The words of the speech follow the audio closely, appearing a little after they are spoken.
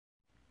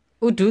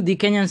UTU, the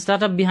Kenyan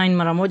startup behind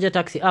Maramoja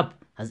Taxi app,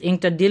 has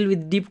inked a deal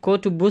with DEEPCORE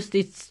to boost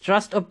its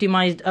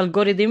trust-optimized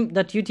algorithm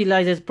that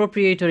utilizes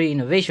proprietary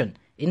innovation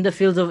in the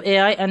fields of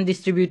AI and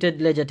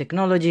distributed ledger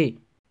technology.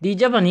 The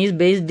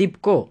Japanese-based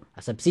DEEPCORE,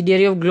 a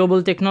subsidiary of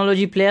global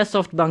technology player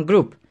SoftBank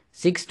Group,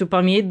 seeks to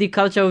permeate the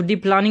culture of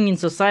deep learning in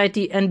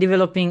society and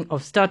developing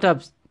of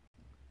startups.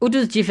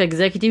 UTU's chief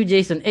executive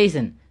Jason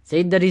Eisen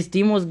said that his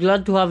team was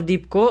glad to have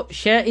DEEPCORE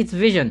share its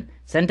vision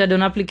centered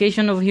on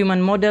application of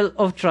human model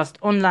of trust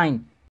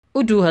online.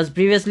 UTU has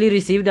previously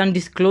received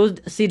undisclosed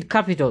seed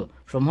capital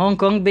from Hong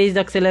Kong-based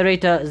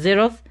accelerator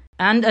Zeroth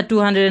and a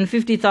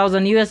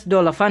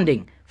 $250,000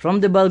 funding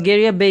from the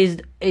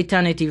Bulgaria-based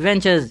Eternity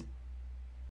Ventures.